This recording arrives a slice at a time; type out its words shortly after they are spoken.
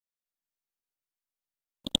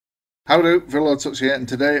Howdy, Villordsutch here, and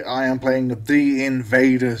today I am playing The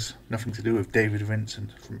Invaders. Nothing to do with David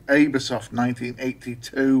Vincent. From Abersoft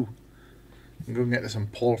 1982. You can go and get this on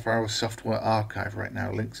Paul Farrell's Software Archive right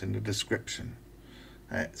now. Links in the description.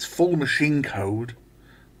 It's full machine code.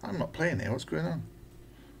 I'm not playing here, what's going on?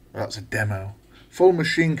 Well, that's a demo. Full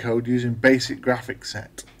machine code using basic graphics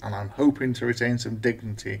set. And I'm hoping to retain some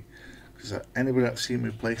dignity. Because anybody that's seen me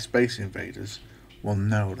play Space Invaders will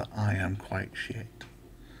know that I am quite shit.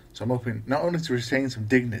 So I'm hoping not only to retain some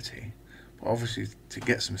dignity, but obviously to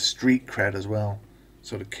get some street cred as well,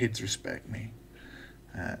 so the kids respect me.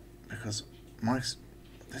 Because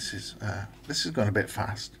this is going a bit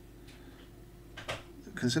fast.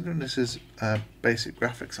 Considering this is basic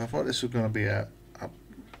graphics, I thought this was going to be a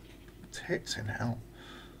tits in hell.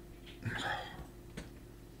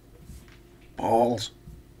 Balls.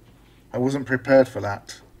 I wasn't prepared for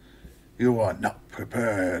that. You are not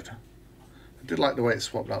prepared. I did like the way it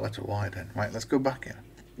swapped that letter Y then. Right, let's go back in.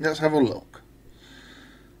 Let's have a look.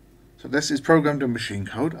 So this is programmed in machine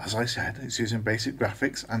code, as I said. It's using basic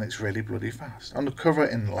graphics and it's really bloody fast. On the cover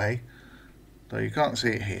inlay, though you can't see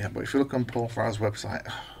it here, but if you look on Paul Farrell's website,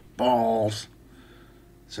 balls,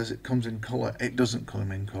 it says it comes in colour. It doesn't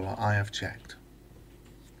come in colour, I have checked.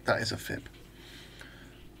 That is a fib.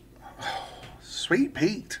 Oh, Sweet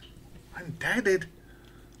Pete, I'm deaded.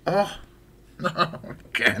 Oh, no,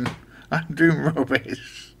 again. I'm doing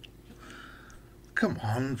rubbish. Come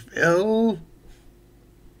on, Phil.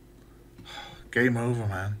 Game over,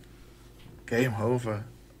 man. Game over.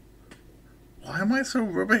 Why am I so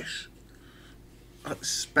rubbish?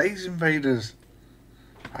 Space Invaders.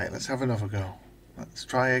 Right, let's have another go. Let's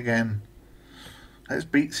try again. Let's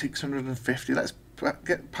beat 650. Let's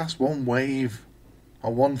get past one wave.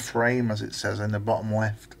 Or one frame, as it says in the bottom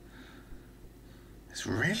left. It's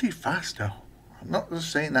really fast, though. I'm not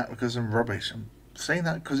just saying that because I'm rubbish. I'm saying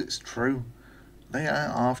that because it's true. They are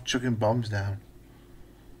half chucking bombs down.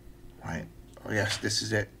 Right. Oh yes, this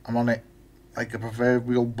is it. I'm on it. Like a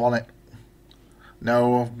proverbial bonnet.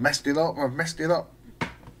 No, I've messed it up. I've messed it up.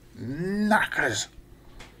 Knackers.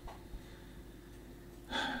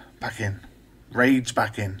 Back in. Rage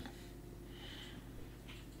back in.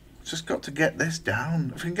 Just got to get this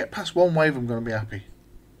down. If we can get past one wave, I'm going to be happy.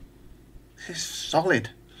 This is solid.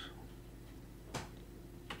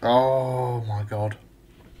 Oh my god.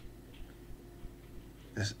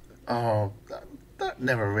 That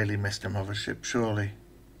never really missed a mothership, surely.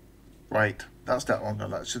 Right, that's that one.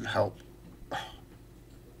 That should help.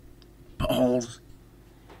 Balls.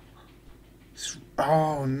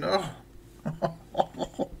 Oh no.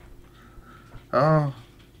 Oh.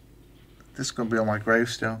 This is going to be on my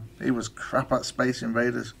gravestone. He was crap at Space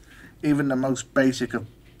Invaders. Even the most basic of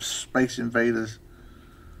Space Invaders.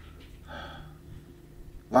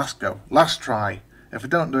 Last go. Last try. If I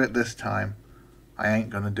don't do it this time, I ain't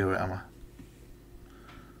going to do it, am I?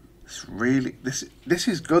 It's really... This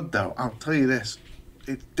is good, though. I'll tell you this.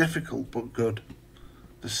 It's difficult, but good.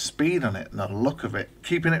 The speed on it and the look of it.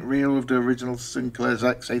 Keeping it real with the original Sinclair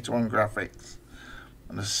ZX81 graphics.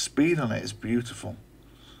 And the speed on it is beautiful.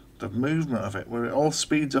 The movement of it, where it all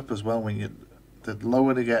speeds up as well. When the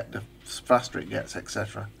lower they get, the faster it gets,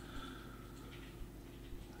 etc.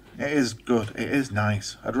 It is good. It is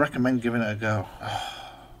nice. I'd recommend giving it a go.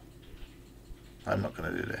 I'm not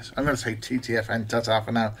going to do this. I'm going to say TTFN, ta-ta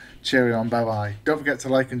for now. Cheerio on, bye-bye. Don't forget to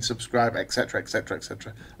like and subscribe, etc, etc,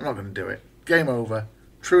 etc. I'm not going to do it. Game over.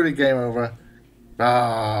 Truly game over.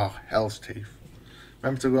 Hell's teeth.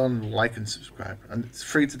 Remember to go and like and subscribe. And it's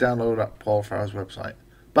free to download at Paul Farrell's website.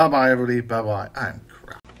 Bye-bye, everybody. Bye-bye. I'm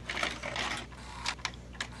crap.